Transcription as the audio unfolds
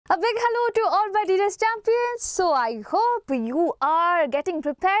A big hello to all my dearest champions. So I hope you are getting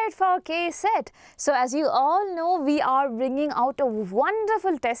prepared for KCET. So as you all know, we are bringing out a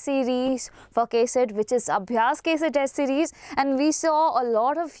wonderful test series for KCET, which is ABHYAS KCET Test Series. And we saw a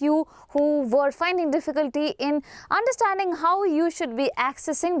lot of you who were finding difficulty in understanding how you should be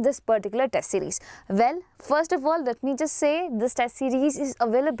accessing this particular test series. Well, first of all, let me just say this test series is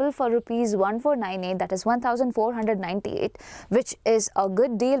available for rupees 1498, that is 1498, which is a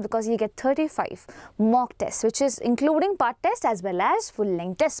good deal because you get 35 mock tests, which is including part test as well as full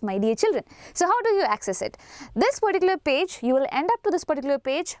length tests, my dear children. So how do you access it? This particular page, you will end up to this particular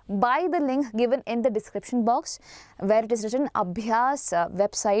page by the link given in the description box where it is written ABHYAS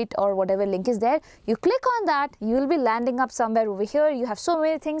website or whatever link is there. You click on that, you will be landing up somewhere over here. You have so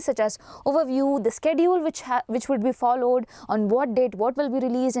many things such as overview, the schedule which would be followed, on what date, what will be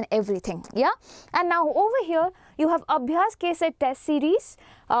released and everything. Yeah. And now over here you have ABHYAS KCET Test Series,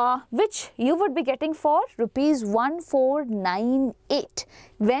 which you would be getting for rupees 1498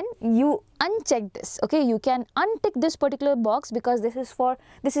 when you uncheck this. Okay, you can untick this particular box because this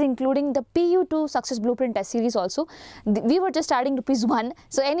is including the PU2 Success Blueprint Test Series also. We were just adding rupees 1.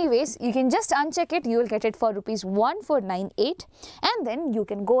 So anyways, you can just uncheck it. You will get it for rupees 1498 and then you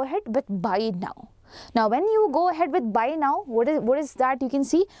can go ahead with buy it now. Now when you go ahead with buy now, what is that? You can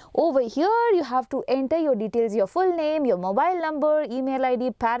see over here you have to enter your details, your full name, your mobile number, email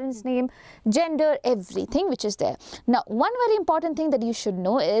ID, parents name, gender, everything which is there. Now one very important thing that you should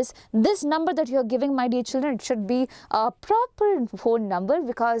know is this number that you are giving, my dear children, it should be a proper phone number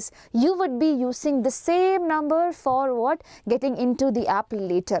because you would be using the same number for what? Getting into the app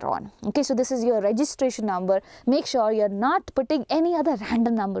later on. Okay, so this is your registration number. Make sure you are not putting any other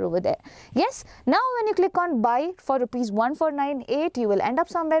random number over there. Yes. Now when you click on buy for rupees 1498, you will end up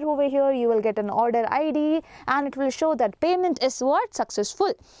somewhere over here. You will get an order ID and it will show that payment is what?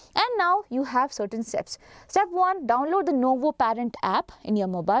 Successful. And now you have certain steps. Step 1, download the Knowvo Parent App in your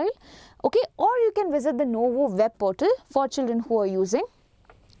mobile. Okay, or you can visit the Knowvo web portal for children who are using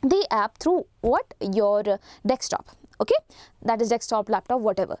the app through what? Your desktop. Okay, that is desktop, laptop,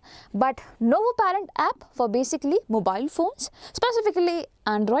 whatever. But Knowvo Parent App for basically mobile phones, specifically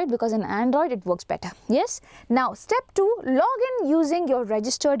Android, because in Android it works better. Yes. Now step 2, log in using your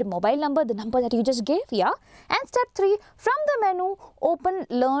registered mobile number, the number that you just gave. Yeah. And step 3, from the menu open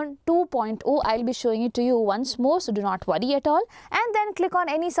Learn 2.0. I'll be showing it to you once more, so do not worry at all. And then click on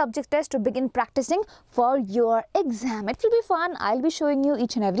any subject test to begin practicing for your exam. It will be fun. I'll be showing you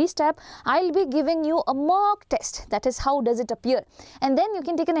each and every step. I'll be giving you a mock test, that is how does it appear, and then you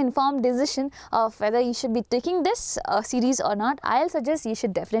can take an informed decision of whether you should be taking this series or not. I'll suggest you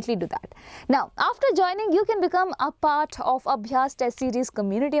should definitely do that. Now after joining, you can become a part of ABHYAS Test Series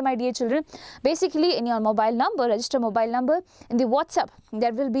community, my dear children. Basically in your mobile number, register mobile number, in the WhatsApp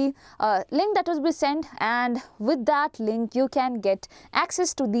there will be a link that will be sent, and with that link you can get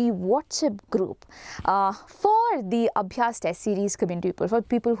access to the WhatsApp group for the ABHYAS Test Series community people, for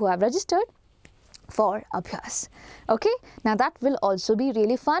people who have registered for ABHYAS. Okay, now that will also be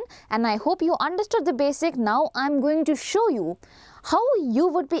really fun, and I hope you understood the basic. Now I'm going to show you how you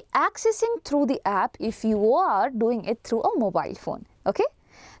would be accessing through the app if you are doing it through a mobile phone. Okay,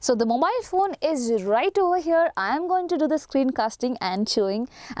 so the mobile phone is right over here. I am going to do the screencasting and showing,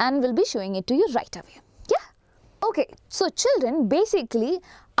 and will be showing it to you right away. Yeah. Okay, so children, basically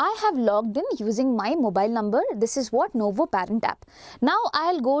I have logged in using my mobile number. This is what? Knowvo Parent App. Now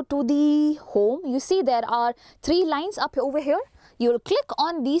I'll go to the home. You see there are 3 lines up over here. You will click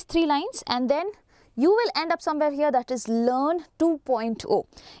on these 3 lines and then you will end up somewhere here, that is Learn 2.0.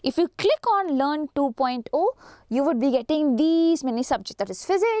 If you click on Learn 2.0, you would be getting these many subjects, that is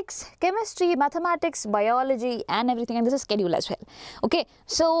physics, chemistry, mathematics, biology and everything, and this is schedule as well. Okay,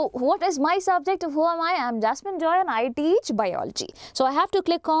 so what is my subject? Who am I? I am Jasmine Joy and I teach biology. So I have to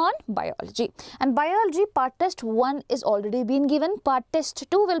click on biology, and biology part test 1 is already been given. Part test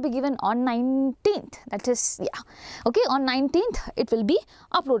 2 will be given on 19th, that is, yeah, okay, on 19th it will be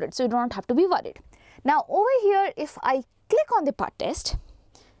uploaded, so you do not have to be worried. Now over here, if I click on the part test,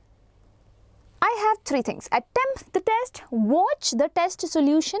 I have 3 things: attempt the test, watch the test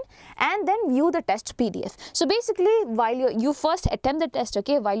solution and then view the test PDF. So basically while you first attempt the test,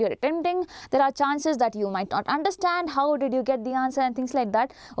 okay, while you're attempting, there are chances that you might not understand how did you get the answer and things like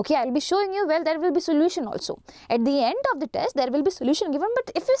that. Okay, I'll be showing you, well, there will be solution also. At the end of the test there will be solution given,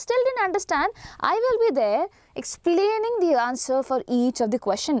 but if you still didn't understand, I will be there explaining the answer for each of the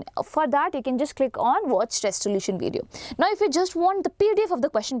question. For that you can just click on watch test solution video. Now if you just want the PDF of the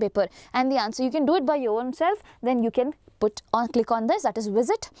question paper and the answer, you can do it by your own self. Then you can click on this, that is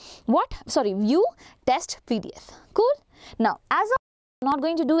view test PDF. Cool. Now as of not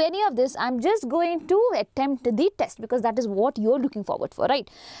going to do any of this. I'm just going to attempt the test because that is what you're looking forward for, right?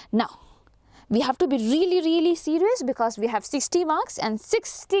 Now, we have to be really serious because we have 60 marks and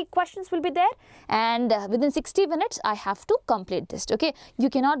 60 questions will be there, and within 60 minutes I have to complete this. Okay, you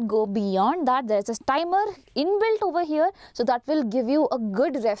cannot go beyond that. There is a timer inbuilt over here, so that will give you a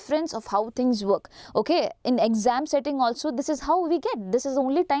good reference of how things work. Okay, in exam setting also, this is how we get, this is the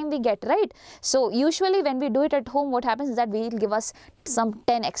only time we get, right? So usually when we do it at home, what happens is that we will give us some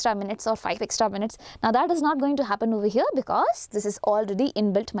 10 extra minutes or 5 extra minutes. Now that is not going to happen over here because this is already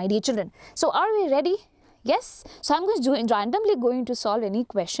inbuilt, my dear children. So are we ready? Yes. So I'm going to randomly going to solve any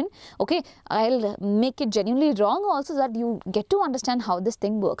question. Okay, I'll make it genuinely wrong also, so that you get to understand how this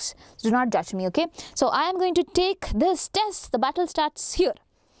thing works. So do not judge me. Okay, so I am going to take this test. The battle starts here.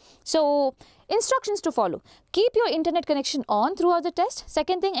 So instructions to follow: keep your internet connection on throughout the test.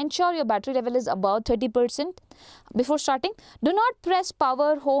 Second thing, ensure your battery level is about 30% before starting. Do not press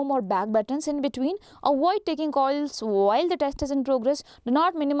power, home or back buttons in between. Avoid taking calls while the test is in progress. Do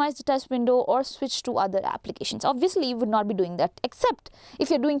not minimize the test window or switch to other applications. Obviously, you would not be doing that except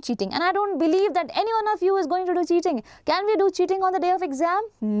if you're doing cheating. And I don't believe that any one of you is going to do cheating. Can we do cheating on the day of exam?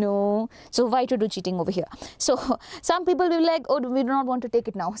 No. So why to do cheating over here? So some people will be like, oh, we do not want to take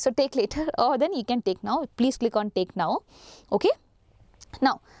it now, so take later, or then you can take now. Please click on take now. Okay.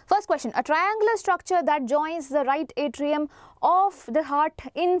 Now, first question: a triangular structure that joins the right atrium of the heart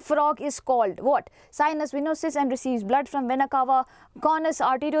in frog is called what? Sinus venosus and receives blood from vena cava, conus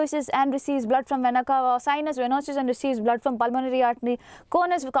arteriosus and receives blood from vena cava, sinus venosus and receives blood from pulmonary artery,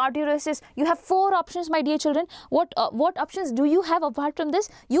 conus arteriosus. You have 4 options, my dear children. What options do you have apart from this?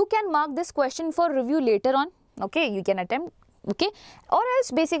 You can mark this question for review later on. Okay, you can attempt. Okay, or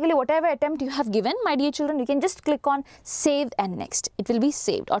else basically whatever attempt you have given, my dear children, you can just click on save and next. It will be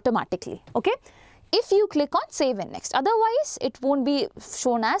saved automatically. Okay, if you click on save and next, otherwise it won't be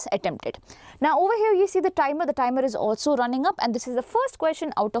shown as attempted. Now over here you see the timer is also running up, and this is the first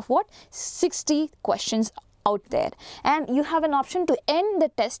question out of what? 60 questions out there, and you have an option to end the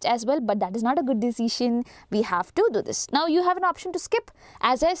test as well, but that is not a good decision. We have to do this. Now you have an option to skip.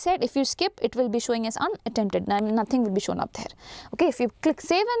 As I said, if you skip, it will be showing as unattempted. Nothing will be shown up there. Okay, if you click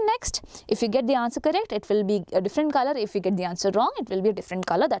save and next, if you get the answer correct, it will be a different color. If you get the answer wrong, it will be a different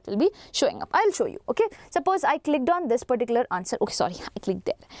color that will be showing up. I'll show you. Okay, suppose I clicked on this particular answer. Okay, sorry, I clicked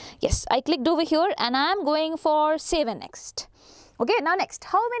there. Yes, I clicked over here and I am going for save and next. Okay, now next,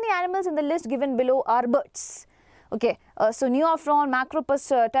 how many animals in the list given below are birds? Okay, so Neophron,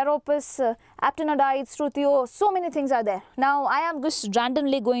 Macropus, Pteropus, Aptenodytes, Struthio, so many things are there. Now I am just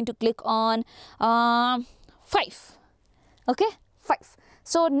randomly going to click on 5. Okay, 5.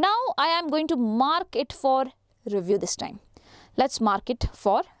 So now I am going to mark it for review this time. Let's mark it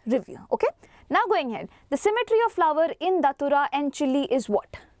for review. Okay, now going ahead, the symmetry of flower in Datura and chili is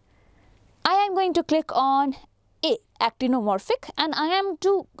what? I am going to click on A, actinomorphic, and I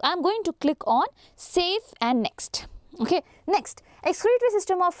am going to click on save and next. Okay, next, excretory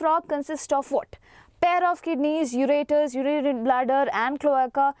system of frog consists of what? Pair of kidneys, ureters, urinary bladder and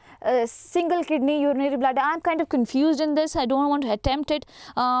cloaca, single kidney, urinary bladder. I am kind of confused in this. I don't want to attempt it.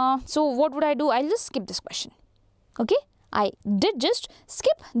 So what would I do? I'll just skip this question. Okay, I did just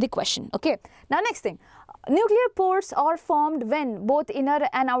skip the question. Okay, now next thing. Nuclear pores are formed when both inner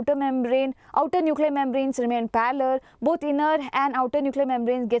and outer nuclear membranes remain parallel, both inner and outer nuclear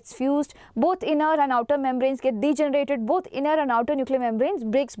membranes gets fused, both inner and outer membranes get degenerated, both inner and outer nuclear membranes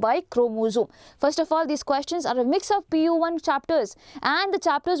breaks by chromosome. First of all, these questions are a mix of PU1 chapters, and the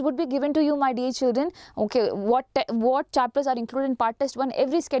chapters would be given to you, my dear children. Okay, what chapters are included in part test 1,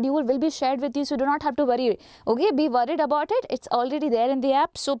 every schedule will be shared with you, so do not have to worry. Okay, be worried about it. It's already there in the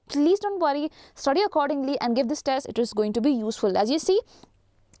app, so please don't worry. Study accordingly and give this test. It is going to be useful. As you see,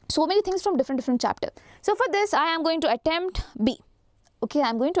 so many things from different chapter. So for this, I am going to attempt B. Okay, I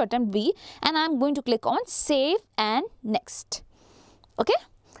am going to attempt B and I am going to click on save and next. Okay,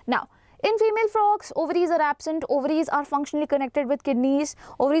 now in female frogs, ovaries are absent. Ovaries are functionally connected with kidneys.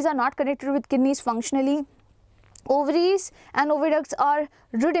 Ovaries are not connected with kidneys functionally. Ovaries and oviducts are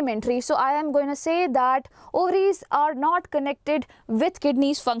rudimentary. So I am going to say that ovaries are not connected with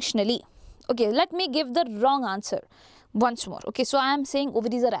kidneys functionally. Okay, let me give the wrong answer once more. Okay, so I am saying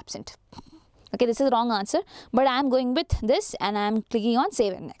ovaries are absent. Okay, this is the wrong answer, but I am going with this and I am clicking on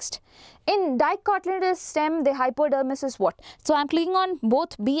save and next. In dicotyledonous stem, the hypodermis is what? So I am clicking on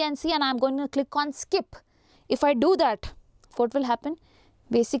both B and C and I am going to click on skip. If I do that, what will happen?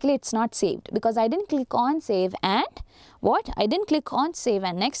 basically it's not saved because I didn't click on save and what? I didn't click on save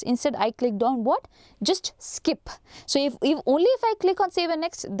and next. Instead, I clicked on what? Just skip. So if only if I click on save and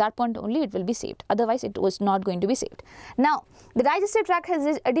next, that point only it will be saved. Otherwise, it was not going to be saved. Now, the digestive tract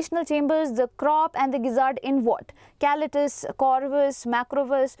has additional chambers, the crop and the gizzard in what? Calatus, corvus,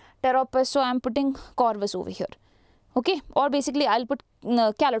 macrovus, pteropus. So I am putting corvus over here. Okay, or basically I'll put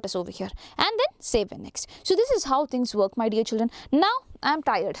calatus over here and then save and next. So this is how things work, my dear children. Now I'm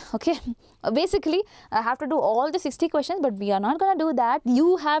tired. Okay, basically I have to do all the 60 questions, but we are not going to do that.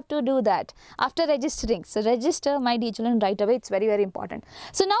 You have to do that after registering. So register, my dear children, right away. It's very, very important.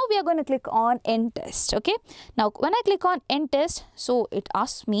 So now we are going to click on end test. Okay, now when I click on end test, so it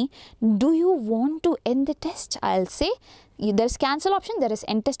asks me, do you want to end the test? I'll say there is cancel option, there is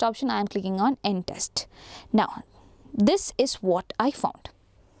end test option. I am clicking on end test. Now this is what I found.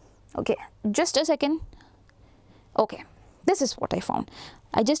 Okay, just a second. Okay, this is what I found.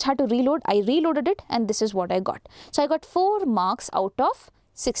 I just had to reload. I reloaded it and this is what I got. So I got 4 marks out of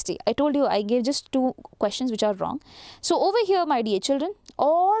 60. I told you I gave just 2 questions which are wrong. So over here, my dear children,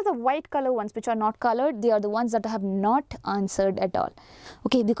 all the white color ones which are not colored, they are the ones that I have not answered at all.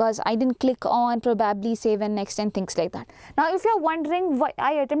 Okay, because I didn't click on probably save and next and things like that. Now, if you are wondering why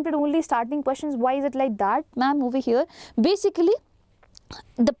I attempted only starting questions, why is it like that, ma'am, over here? Basically,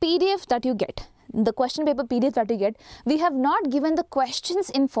 the PDF that you get, the question paper PDF that you get, we have not given the questions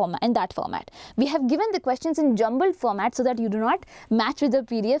in that format. We have given the questions in jumbled format so that you do not match with the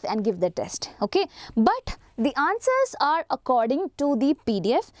PDF and give the test. Okay, but the answers are according to the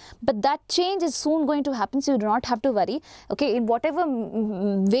PDF, but that change is soon going to happen, so you do not have to worry. Okay, in whatever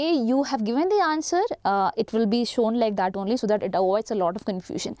way you have given the answer, it will be shown like that only, so that it avoids a lot of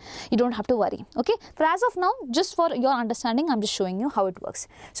confusion. You don't have to worry. Okay, but as of now, just for your understanding, I'm just showing you how it works.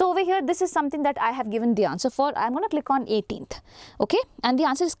 So over here, this is something that I have given the answer for. I'm going to click on 18th. Okay, and the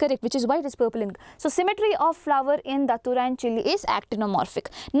answer is correct, which is why it is purple ink. So symmetry of flower in Datura and chili is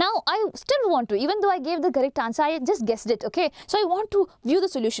actinomorphic. Now I still want to, even though I gave the correct answer, I just guessed it. Okay, so I want to view the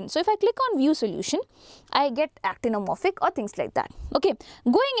solution. So if I click on view solution, I get actinomorphic or things like that. Okay,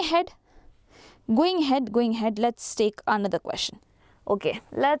 going ahead, let's take another question. Okay,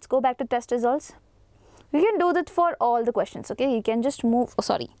 let's go back to test results. You can do that for all the questions. Okay, you can just move,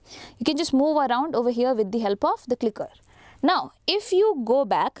 you can just move around over here with the help of the clicker. Now if you go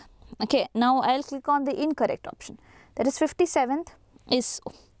back, okay, now I'll click on the incorrect option, that is 57th is,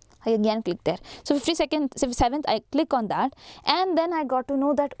 I again click there. So 57th, I click on that and then I got to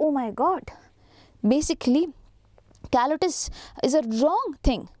know that, oh my god, basically calatus is a wrong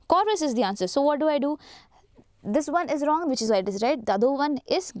thing. Corvus is the answer. So what do? This one is wrong, which is why it is red. The other one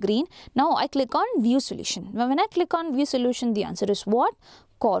is green. Now I click on view solution. Now when I click on view solution, the answer is what?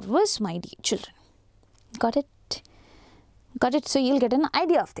 Corvus, my dear children. Got it? Got it? So you'll get an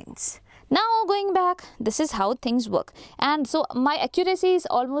idea of things. Now going back, this is how things work. And so my accuracy is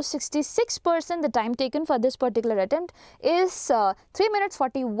almost 66%. The time taken for this particular attempt is 3 minutes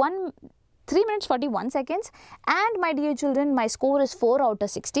 41 seconds, and my dear children, my score is 4 out of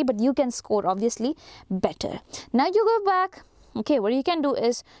 60, but you can score obviously better. Now you go back. Okay, what you can do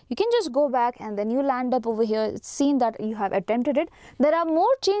is you can just go back and then you land up over here. It's seen that you have attempted it. There are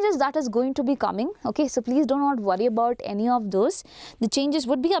more changes that is going to be coming. Okay, so please do not worry about any of those. The changes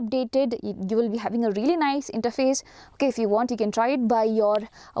would be updated. You will be having a really nice interface. Okay, if you want, you can try it by your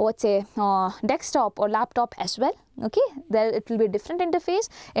desktop or laptop as well. Okay, there it will be a different interface.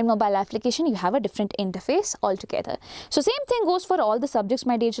 In mobile application, you have a different interface altogether. So same thing goes for all the subjects,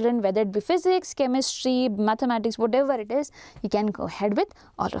 my dear children, whether it be physics, chemistry, mathematics, whatever it is, you can go ahead with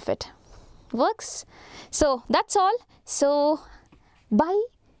all of it. Works. So that's all. So buy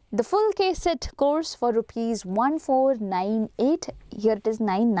the full KCET course for ₹1498. Here it is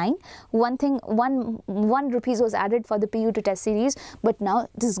 99. One rupees was added for the PU2 test series, but now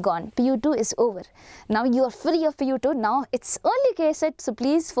this is gone. PU2 is over. Now you are free of PU2. Now it's only KCET. So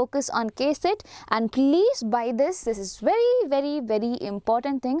please focus on KCET and please buy this. This is very, very, very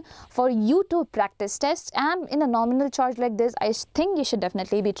important thing for you to practice tests, and in a nominal charge like this, I think you should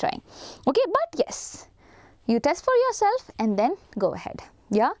definitely be trying. Okay, but yes, you test for yourself and then go ahead.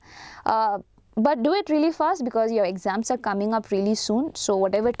 Yeah, but do it really fast because your exams are coming up really soon. So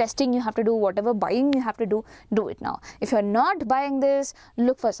whatever testing you have to do, whatever buying you have to do it now. If you're not buying this,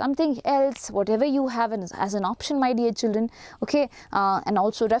 look for something else, whatever you have as an option, my dear children. Okay, and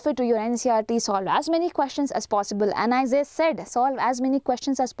also refer to your NCERT, solve as many questions as possible. And as I said, solve as many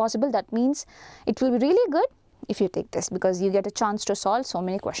questions as possible. That means it will be really good if you take this, because you get a chance to solve so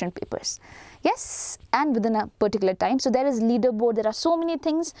many question papers. Yes, and within a particular time. So there is leaderboard, there are so many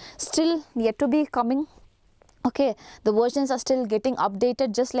things still yet to be coming. Okay, the versions are still getting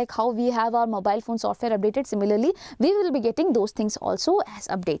updated, just like how we have our mobile phone software updated. Similarly, we will be getting those things also as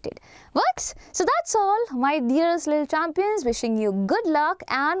updated. Works? So that's all, my dearest little champions. Wishing you good luck.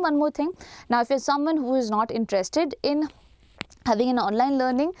 And one more thing, now if you're someone who is not interested in having an online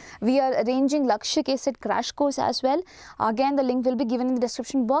learning, we are arranging Lakshya KCET crash course as well. Again, the link will be given in the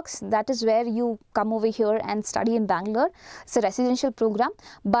description box. That is where you come over here and study in Bangalore. It's a residential program,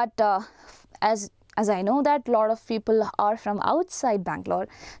 but as I know that a lot of people are from outside Bangalore.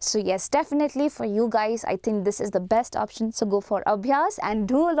 So yes, definitely for you guys, I think this is the best option. So go for ABHYAS and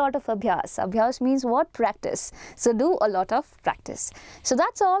do a lot of ABHYAS. ABHYAS means what? Practice. So do a lot of practice. So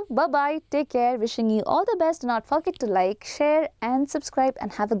that's all. Bye-bye. Take care. Wishing you all the best. Do not forget to like, share and subscribe,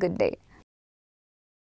 and have a good day.